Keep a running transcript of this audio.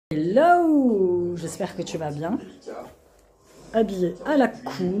Hello, j'espère que tu vas bien. Habillé à la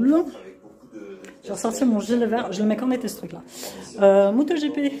cool. J'ai ressorti mon gilet vert, je le mets quand était ce truc là.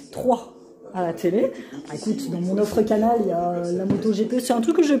 MotoGP 3 à la télé. Ah, écoute, dans mon offre canal, il y a la MotoGP. C'est un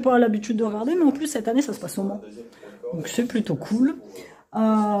truc que j'ai pas l'habitude de regarder, mais en plus cette année ça se passe au Mans. Donc c'est plutôt cool.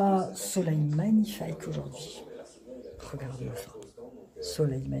 Soleil magnifique aujourd'hui. Regardez ça.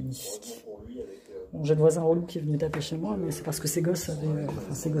 Soleil magnifique. Bon, j'ai le voisin relou qui est venu taper chez moi, mais c'est parce que les gosses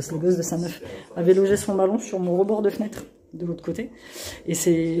de sa meuf avaient logé son ballon sur mon rebord de fenêtre de l'autre côté. Et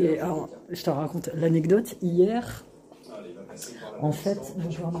c'est, alors, je te raconte l'anecdote. Hier, en fait,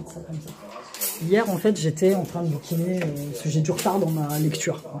 je vais remettre ça comme ça. Hier, en fait, j'étais en train de bouquiner, parce que j'ai du retard dans ma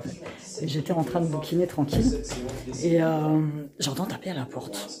lecture, en fait. Et j'étais en train de bouquiner tranquille. Et j'entends taper à la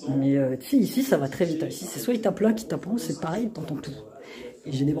porte. Mais tu sais, ici, ça va très vite. Ici, c'est soit il tape là, qui tape en haut, c'est pareil, t'entends tout.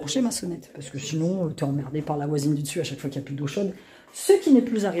 Et j'ai débranché ma sonnette, parce que sinon, t'es emmerdé par la voisine du dessus à chaque fois qu'il n'y a plus d'eau chaude. Ce qui n'est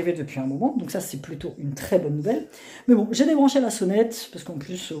plus arrivé depuis un moment, donc ça c'est plutôt une très bonne nouvelle. Mais bon, j'ai débranché la sonnette, parce qu'en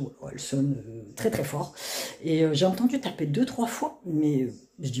plus, elle sonne très très fort. Et j'ai entendu taper 2-3 fois, mais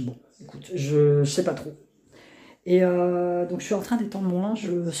je dis bon, écoute, je sais pas trop. Et donc je suis en train d'étendre mon linge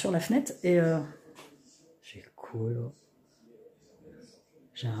sur la fenêtre, et j'ai quoi là?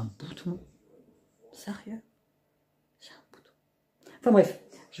 J'ai un bouton. Sérieux? J'ai un bouton. Enfin bref,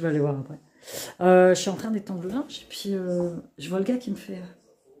 je vais aller voir après. Je suis en train d'étendre le linge, et puis je vois le gars qui me fait...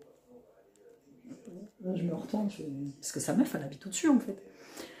 Là, je me retourne, parce que sa meuf, elle habite au-dessus, en fait.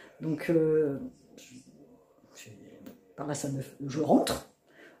 Donc, par là, sa meuf, je rentre,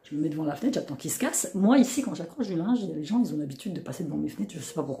 je me mets devant la fenêtre, j'attends qu'il se casse. Moi, ici, quand j'accroche du linge, il y a les gens, ils ont l'habitude de passer devant mes fenêtres, je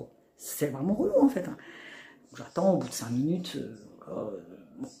sais pas pourquoi. C'est vraiment relou, en fait. Hein. J'attends, au bout de 5 minutes,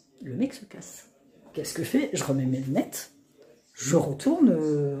 bon, le mec se casse. Qu'est-ce que je fais? Je remets mes lunettes. Je retourne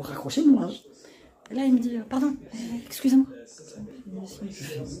raccrocher mon linge. Et là, il me dit, pardon, excusez-moi.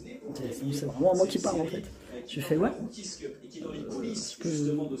 C'est vraiment moi qui parle, en fait. Je fais, ouais. Je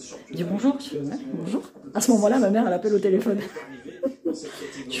dis bonjour. Je fais, ouais, bonjour. À ce moment-là, ma mère, elle appelle au téléphone.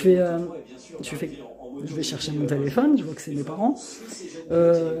 Je vais chercher mon téléphone, je vois que c'est mes parents.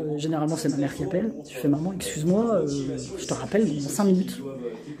 Généralement, c'est ma mère qui appelle. Je fais, maman, excuse-moi, je te rappelle dans 5 minutes.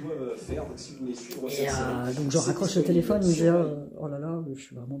 Et donc, je raccroche le téléphone, il me dit, oh là là, je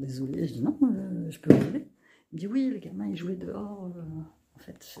suis vraiment désolée. Je dis, non, je peux vous aider. Il me dit, oui, le gamin, il jouait dehors. En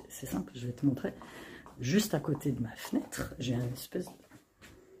fait, c'est simple, je vais te montrer. Juste à côté de ma fenêtre, j'ai une espèce de...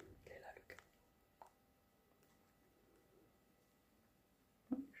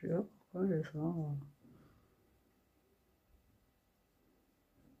 Je sais pas pourquoi j'ai ça.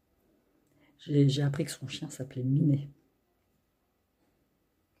 J'ai appris que son chien s'appelait Minet.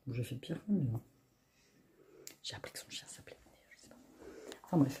 J'ai fait pire, mais non. J'ai appris que son chien s'appelait Minet, je sais pas.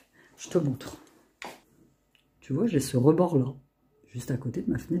 Enfin bref, je te montre. Tu vois, j'ai ce rebord-là, juste à côté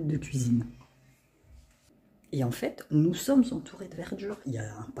de ma fenêtre de cuisine. Et en fait, nous sommes entourés de verdure. Il y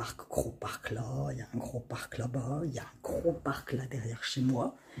a un gros parc là, il y a un gros parc là-bas, il y a un gros parc là derrière chez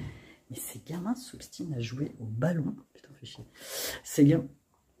moi. Mais ces gamins s'obstinent à jouer au ballon. Putain, fais chier. Ces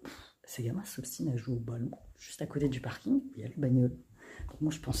gamins s'obstinent à jouer au ballon, juste à côté du parking, il y a les bagnoles. Donc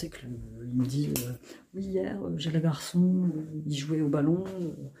moi, je pensais qu'il me dit oui, hier, j'ai le garçon, il jouait au ballon.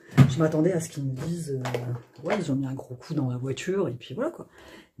 Je m'attendais à ce qu'ils me disent ouais, ils ont mis un gros coup dans la voiture, et puis voilà quoi.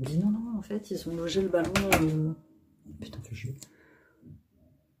 Il me dit non, non, en fait, ils ont logé le ballon. Putain, fais chier.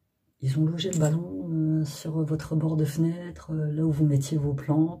 Ils ont logé le ballon sur votre bord de fenêtre, là où vous mettiez vos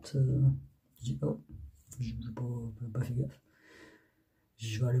plantes. Je dis oh, j'ai pas fait gaffe.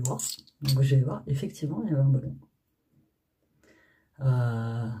 Je vais aller voir. Donc je vais voir, effectivement, il y avait un ballon.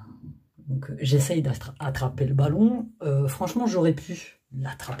 Donc j'essaye d'attraper le ballon. Franchement, j'aurais pu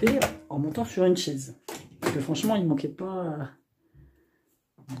l'attraper en montant sur une chaise. Parce que franchement, il manquait pas...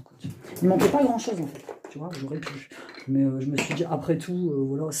 Il manquait pas grand chose en fait. Tu vois, j'aurais pu. Mais je me suis dit, après tout,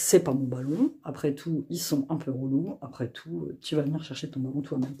 voilà, c'est pas mon ballon. Après tout, ils sont un peu relous. Après tout, tu vas venir chercher ton ballon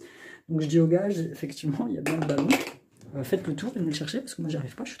toi-même. Donc je dis au gars, effectivement, il y a bien le ballon. Faites le tour et venez le chercher parce que moi, j'y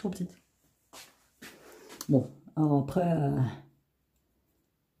arrive pas, je suis trop petite. Bon, alors après...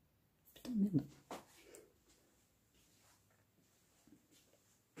 Putain, merde.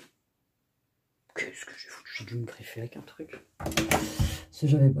 Qu'est-ce que j'ai foutu? J'ai dû me greffer avec un truc. Si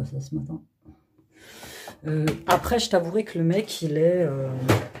j'avais pas ça ce matin. Après, je t'avouerai que le mec, il est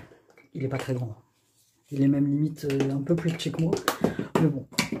pas très grand. Il est même limite un peu plus petit que moi. Mais bon,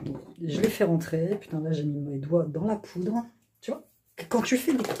 je l'ai fait rentrer. Putain, là, j'ai mis mes doigts dans la poudre. Tu vois, quand tu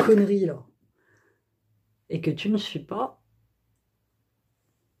fais des conneries, là, et que tu ne suis pas...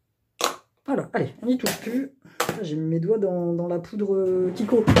 Voilà, allez, on n'y touche plus. J'ai mis mes doigts dans la poudre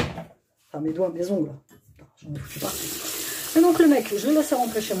Kiko. Enfin, mes doigts, mes ongles. J'en ai foutu pas. Et donc le mec, je l'ai laissé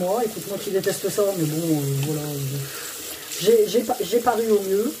rentrer chez moi. Écoute, moi qui déteste ça, mais bon, voilà. J'ai paru au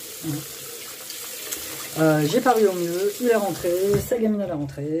mieux. J'ai paru au mieux, il est rentré, sa gamine elle est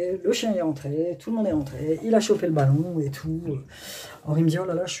rentrée, le chien est rentré, tout le monde est rentré, il a chopé le ballon et tout. Alors il me dit oh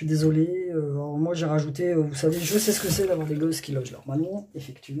là là je suis désolé, alors moi j'ai rajouté, vous savez je sais ce que c'est d'avoir des gosses qui logent leur ballon,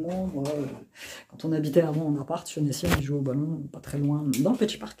 effectivement, moi quand on habitait avant en appart, je connaissais, il jouait au ballon pas très loin, dans le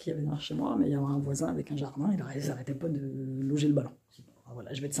petit parc qu'il y avait chez moi, mais il y avait un voisin avec un jardin, ils n'arrêtaient pas de loger le ballon. Alors,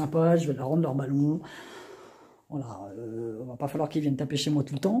 voilà, je vais être sympa, je vais leur rendre leur ballon, voilà, va pas falloir qu'ils viennent taper chez moi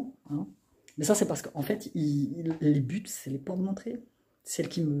tout le temps, hein. Mais ça, c'est parce qu'en fait, les buts, c'est les portes d'entrée. Celles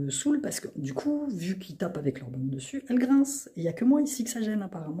qui me saoulent parce que, du coup, vu qu'ils tapent avec leur ballon dessus, elles grincent. Il n'y a que moi ici que ça gêne,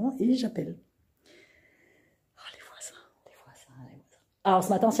 apparemment, et j'appelle. Ah, les voisins, les voisins, les voisins. Alors, ce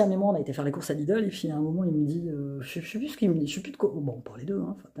matin, si à mémoire, on a été faire les courses à Lidl, et puis à un moment, il me dit, je sais plus ce qu'il me dit, je sais plus de quoi. Bon, on parlait d'eux,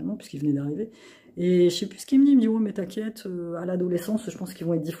 hein, fatalement, puisqu'ils venaient d'arriver. Et je sais plus ce qu'il me dit, il me dit, ouais, mais t'inquiète, à l'adolescence, je pense qu'ils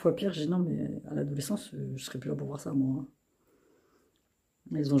vont être 10 fois pires. J'ai dit, non, mais à l'adolescence, je serais plus là pour voir ça, moi.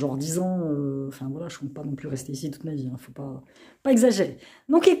 Ils ont genre 10 ans, enfin voilà, je ne compte pas non plus rester ici toute ma vie, hein, faut pas exagérer.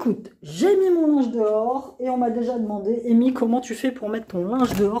 Donc écoute, j'ai mis mon linge dehors et on m'a déjà demandé, Amy, comment tu fais pour mettre ton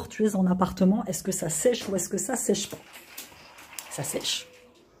linge dehors? Tu es en appartement, est-ce que ça sèche ou est-ce que ça sèche pas? Ça sèche.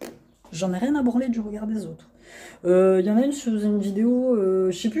 J'en ai rien à branler du regard des autres. Il y en a une sur une vidéo,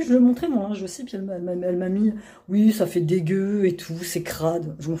 je sais plus, je le montrais mon linge aussi, puis elle m'a mis, oui, ça fait dégueu et tout, c'est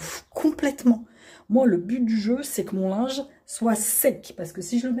crade. Je m'en fous complètement. Moi, le but du jeu, c'est que mon linge soit sec. Parce que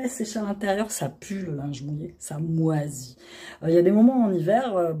si je le mets sécher à l'intérieur, ça pue le linge mouillé. Ça moisit. Il y a des moments en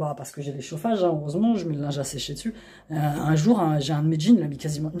hiver, parce que j'ai les chauffages, hein, heureusement, je mets le linge à sécher dessus. Un jour, j'ai un de mes jeans, il a mis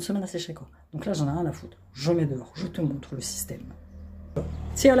quasiment une semaine à sécher, quoi. Donc là, j'en ai rien à foutre. Je mets dehors. Je te montre le système.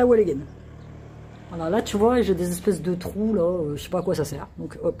 C'est à la wall again. Voilà, là, tu vois, j'ai des espèces de trous, là. Je sais pas à quoi ça sert.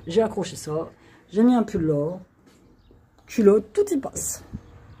 Donc, hop, j'ai accroché ça. J'ai mis un pull là. Culotte, tout y passe.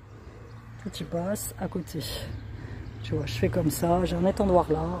 Tout y passe à côté. Tu vois, je fais comme ça, j'ai un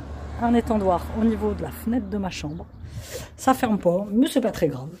étendoir là, un étendoir au niveau de la fenêtre de ma chambre. Ça ferme pas, mais c'est pas très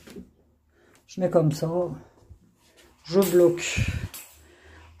grave. Je mets comme ça, je bloque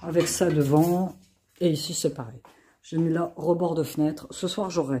avec ça devant, et ici c'est pareil. J'ai mis là rebord de fenêtre. Ce soir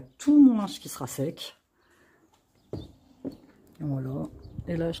j'aurai tout mon linge qui sera sec. Voilà.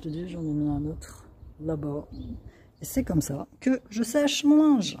 Et là je te dis, j'en ai mis un autre là-bas. Et c'est comme ça que je sèche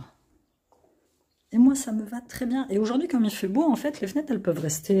mon linge. Et moi, ça me va très bien. Et aujourd'hui, comme il fait beau, en fait, les fenêtres, elles peuvent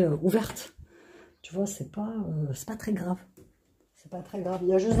rester ouvertes. Tu vois, c'est pas très grave. C'est pas très grave. Il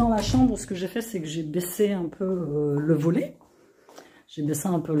y a juste dans la chambre, ce que j'ai fait, c'est que j'ai baissé un peu le volet. J'ai baissé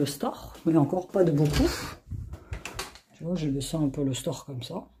un peu le store, mais encore pas de beaucoup. Tu vois, j'ai baissé un peu le store comme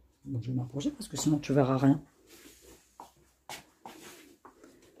ça. Donc, je vais m'approcher parce que sinon, tu verras rien.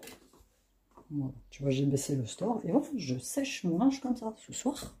 Voilà. Tu vois, j'ai baissé le store. Et voilà, je sèche mon linge comme ça ce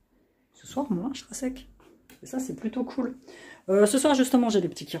soir. Ce soir, mon linge sera sec. Et ça, c'est plutôt cool. Ce soir, justement, j'ai les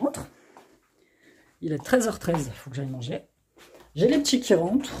petits qui rentrent. Il est 13h13, il faut que j'aille manger. J'ai les petits qui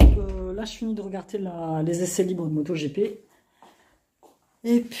rentrent. Là, je finis de regarder les essais libres de MotoGP.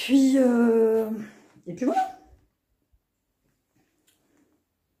 Et puis voilà.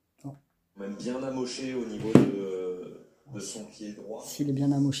 Oh. Même bien amoché au niveau de son pied droit. S'il est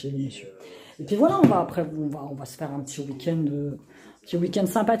bien amoché, le monsieur. Et puis voilà, on va se faire un petit week-end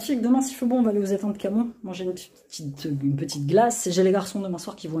sympathique. Demain, s'il fait bon, on va aller aux étangs de Camon, manger une petite glace. Et j'ai les garçons demain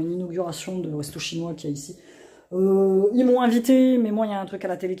soir qui vont à une inauguration de resto chinois qu'il y a ici. Ils m'ont invité, mais moi, il y a un truc à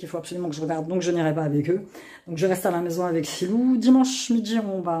la télé qu'il faut absolument que je regarde, donc je n'irai pas avec eux. Donc je reste à la maison avec Silou. Dimanche midi,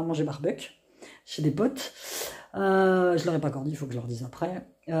 on va manger barbecue chez des potes. Je leur ai pas encore dit, il faut que je leur dise après.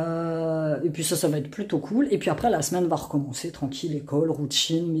 Et puis ça va être plutôt cool. Et puis après, la semaine va recommencer, tranquille, école,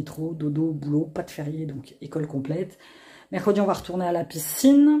 routine, métro, dodo, boulot, pas de férié, donc école complète. Mercredi, on va retourner à la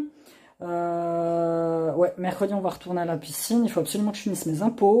piscine. Ouais, mercredi, on va retourner à la piscine. Il faut absolument que je finisse mes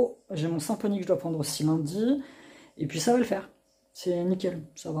impôts. J'ai mon symphonique que je dois prendre aussi lundi. Et puis ça va le faire. C'est nickel.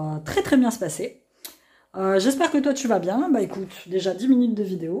 Ça va très très bien se passer. J'espère que toi tu vas bien. Bah écoute, déjà 10 minutes de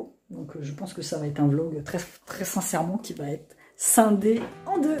vidéo. Donc je pense que ça va être un vlog très, très sincèrement qui va être scindé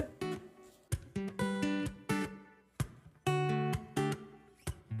en deux.